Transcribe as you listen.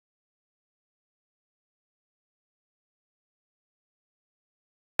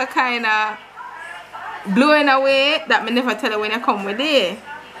kind of blowing away that me never tell you when you come with it.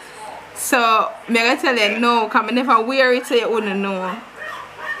 So me gonna tell you no, cause me never wear it so you wouldn't know.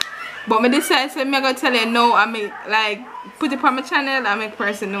 But me decide so me gonna tell you no and me like put it on my channel and make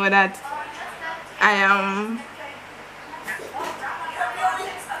person know that I am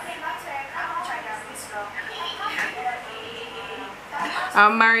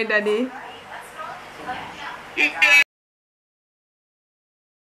I'm married, daddy.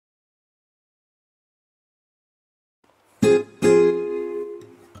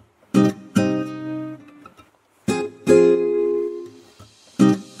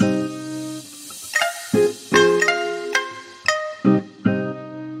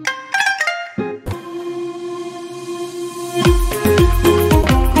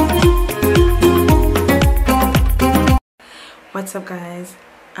 What's up, guys?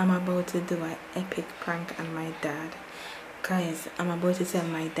 I'm about to do an epic prank on my dad. Guys, I'm about to tell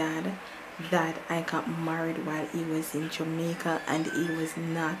my dad that I got married while he was in Jamaica and he was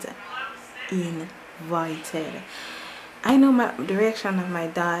not invited. I know the reaction of my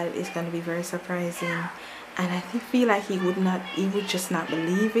dad is going to be very surprising, and I feel like he would just not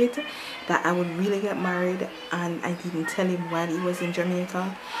believe it, that I would really get married and I didn't tell him while he was in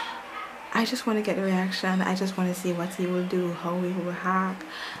Jamaica. I just want to get the reaction. I just want to see what he will do, how he will hack.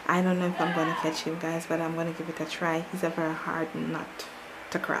 I don't know if I'm going to catch him, guys, but I'm going to give it a try. He's a very hard nut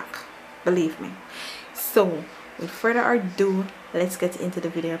to crack, believe me. So with further ado, let's get into the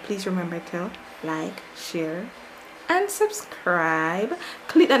video. Please remember to like, share and subscribe.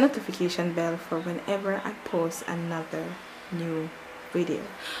 Click that notification bell for whenever I post another new video.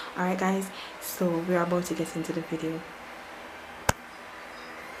 Alright, guys, so we're about to get into the video.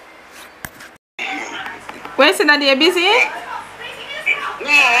 Where's the daddy? Busy? No,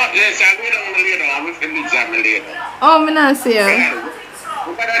 yes, I'm going to later. I'm going to exam later. Oh, me not see you.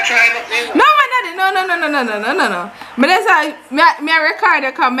 You better try nothing. No, my daddy, no. But that's how me record you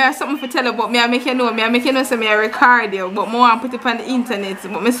because I have something to tell you, but me I make you know say me I record you, but more I put it on the internet.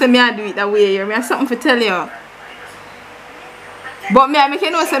 But me say me I do it that way. Me have something to tell you. But me I make you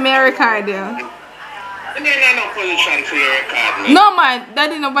know say me I record you. No position for your record, man. No, man,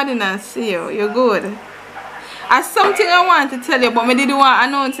 daddy, nobody not see you. You're good. That's something I want to tell you, but I didn't want to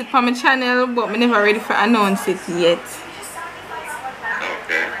announce it for my channel, but I'm never ready for announce it yet.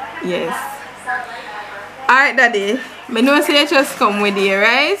 Okay. Yes. Alright, daddy. I know say you just come with you,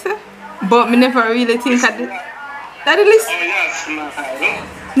 right? But I never really think that. Daddy, listen. Oh, yes, man.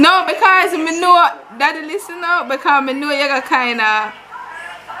 No, because I know, daddy, listen up, because I know you're kind of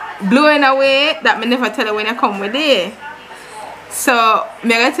blowing away that I never tell you when you come with it. So, I'm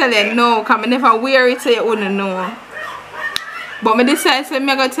going to tell you no, because I never wear it so you wouldn't know. But I decide so I'm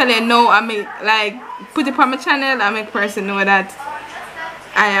going to tell you no and make, like, put it on my channel and make person know that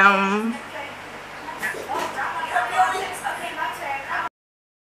I am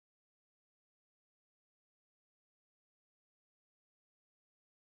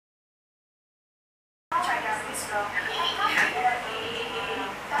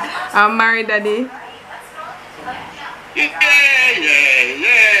I'm married, daddy. Yeah.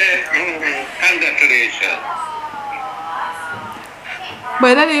 Congratulations.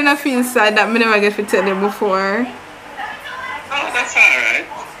 But daddy, you don't feel sad that I never get to tell you before. Oh, that's alright.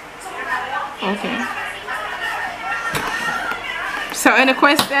 Okay. So, any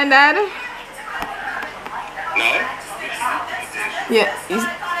question, Dad? No? Yeah.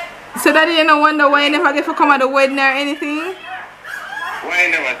 So, Daddy, you don't wonder why you never get to come at the wedding or anything? Why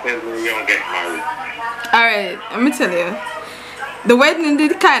never tell me you don't get married? Alright, let me tell you. The wedding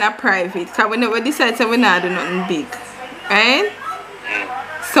did kind of private, because we decided to we not do nothing big. Right?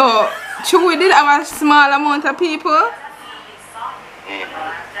 So, true, we did have a small amount of people.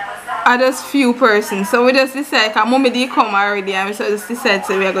 Or just few persons. So we just decided, because mommy did come already, and we just decided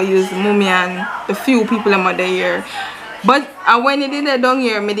so we are going to use mommy and the few people in the year. But when you did that down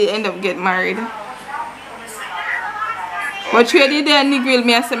here, I did end up getting married. But you did there and grill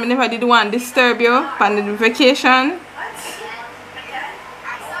me, I said I never did want to disturb you on the vacation.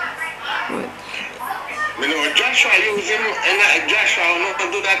 You know, Joshua using Joshua not to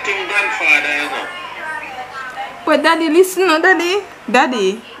do that thing grandfather, you know. But daddy, listen, no,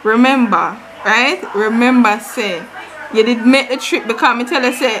 daddy, remember, right? Remember, say, you did make the trip because me tell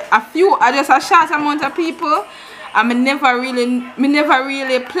you, say, just a short amount of people, and me never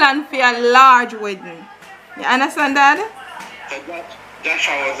really plan for a large wedding. You understand, Dad?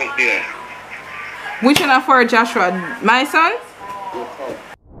 Joshua wasn't there. Which one for Joshua? My son?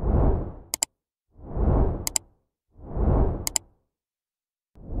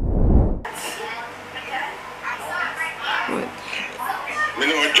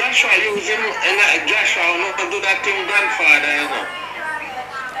 Joshua use him, and Joshua will not do that thing grandfather, you know.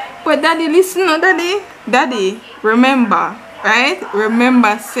 But daddy, listen, no, daddy, remember, right?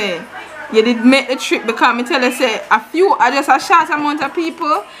 Remember, say, you did make the trip because me tell you, say, just a short amount of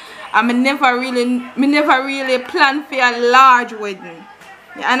people, and me never really plan for a large wedding.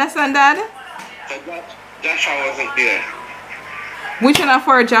 You understand that? So Joshua wasn't there. Which one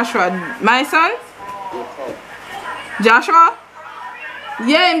for Joshua? My son? Joshua?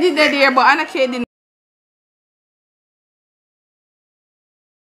 Yeah, him did that there, but Anna Kay didn't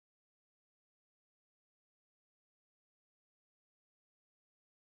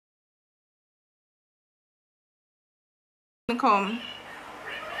come.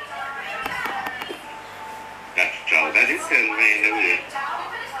 Joshua, that is tell me in the way.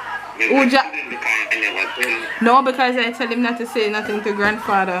 No, because I tell him not to say nothing to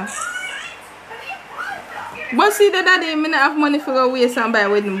grandfather. But see that daddy, me not have money for go waste and buy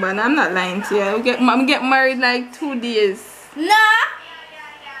wedding band. I'm not lying to you. I'm get married like 2 days. No.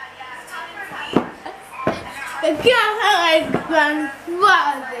 I can't have my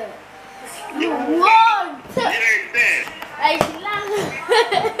grandfather. You won't. I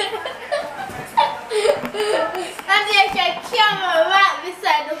and there's a camera right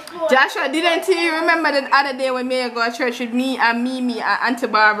beside the phone. Joshua, didn't you remember the other day when me go to church with me and Mimi and Auntie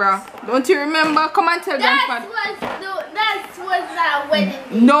Barbara? Don't you remember? Come and tell grandfather. That was our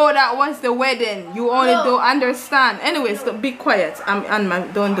wedding. No, that was the wedding. You only don't understand. Anyways, be quiet.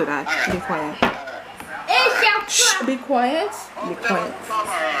 Don't do that. Be quiet. Shh, be quiet. Be quiet.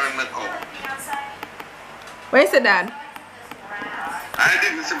 Where's the dad? I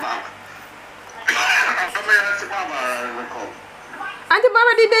didn't see Mama. Auntie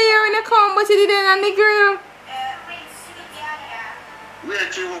Barbara did the hair in the comb, but she did it on the grill. Where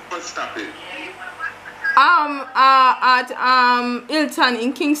you was stopping? At Hilton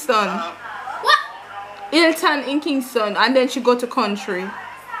in Kingston. What? Hilton in Kingston, and then she go to country.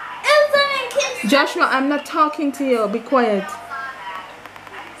 Hilton in Kingston. Joshua, I'm not talking to you. Be quiet.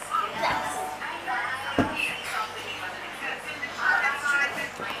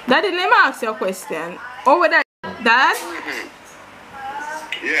 Daddy, let me ask you a question. Over there, Dad?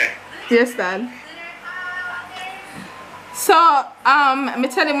 Yeah. Yes, Dad. So, me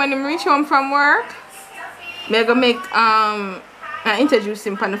tell him when he reach home from work, me go make introduce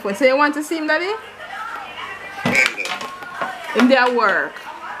him on the phone. So you want to see him, Daddy? Him there at work.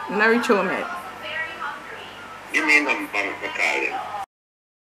 I'm not reach home yet. Give me a number to call him.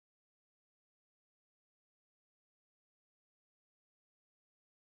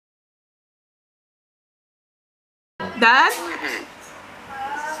 Dad?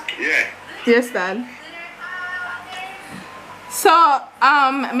 Yeah. Yes, Dad. So,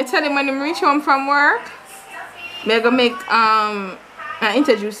 me tell him when he reach home from work, me go make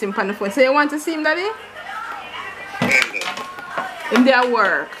introduce him on the phone. So you want to see him, Daddy? Him there at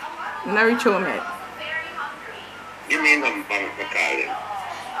work. I'm not reach home yet. Give me a number to call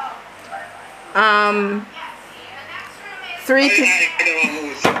him. 3 2.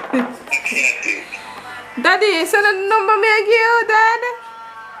 Daddy, send a number me I give you, Dad.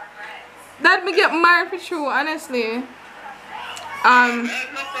 Dad, me get married for sure, honestly.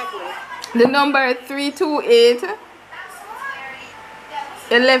 The number 328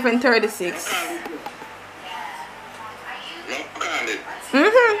 1136.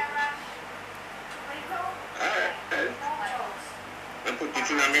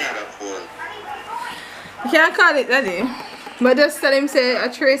 You can't call it, Daddy. But just tell him say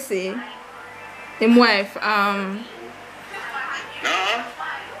Tracy, him wife, No.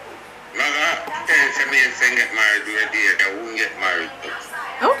 Tell me if they get married with a dear, they won't get married.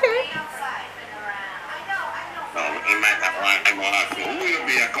 Okay. No, he might have one ask me, who will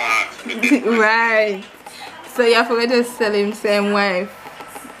be a class? Right. So you have to just tell him same wife,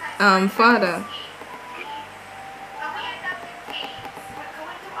 father.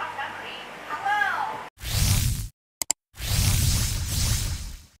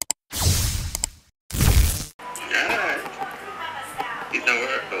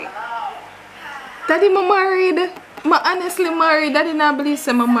 Daddy, I'm married. I'm honestly married. Daddy not believe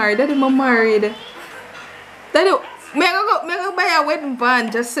I'm married. Daddy, I'm married. Daddy, may I go buy a wedding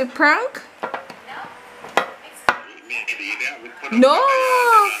band just to prank? No.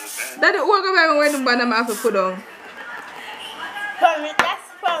 Daddy, what go buy a wedding band I'm have to put on?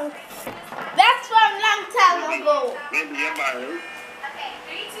 That's from long time ago. Maybe you're married.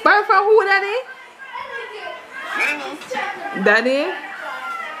 Buy from who, Daddy?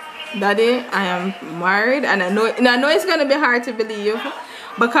 Daddy, I am married, and I know it's gonna be hard to believe,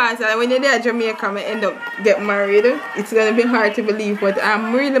 Because when you're there in Jamaica and end up get married, it's gonna be hard to believe, but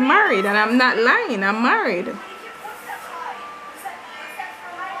I'm really married and I'm not lying, I'm married.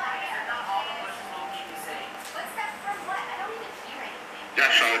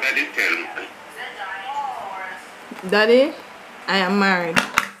 Joshua, Daddy tell me. Daddy, I am married.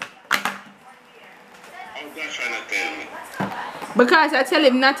 How Joshua not tell me? Because I tell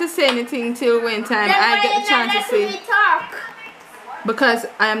him not to say anything till when time I get the chance to say. Talk. Because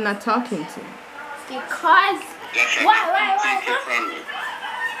I am not talking to you. Because. Joshua, Why? take it from me.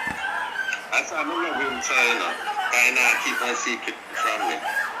 I said, I'm not going to tell you now. I not keep my secret from me.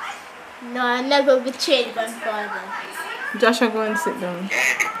 No, I never betrayed my father. Joshua, go and sit down.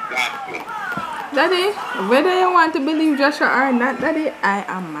 Exactly. Daddy, whether you want to believe Joshua or not, Daddy, I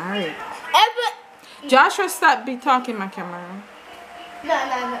am married. Joshua, stop be talking my camera. No.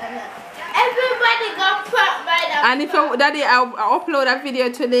 Everybody got put by the. And if you, Daddy, I upload a video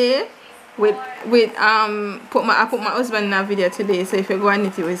today with I put my husband in a video today. So if you go on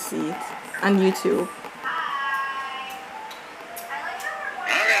it, you will see it on YouTube.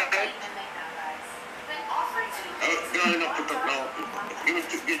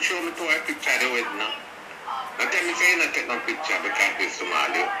 You show me to a picture the wedding now. Now tell me say you not take no picture because it's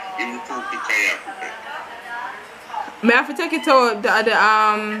Somali. Even 2 pictures you have to take. May I have to take it to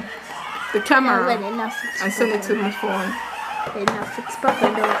the camera and send it to my phone.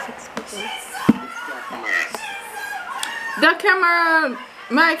 The camera,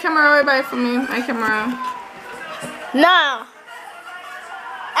 my camera, will buy for me. My camera. No.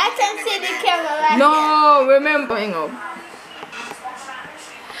 I can see the camera right No, remember hang up.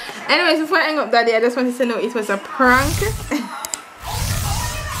 Anyways, before I hang up, Daddy, I just wanted to know it was a prank.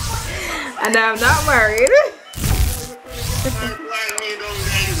 And I'm not married.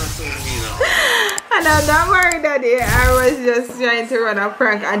 And I'm not married, Daddy. I was just trying to run a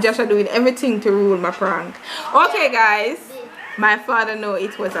prank and Joshua doing everything to rule my prank. Okay, guys. My father know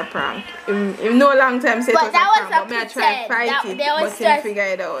it was a prank. Him no long time said it was a prank, but me I try to fight it, but he figure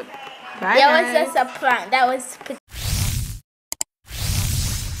it out. Bye, That guys. was just a prank. That was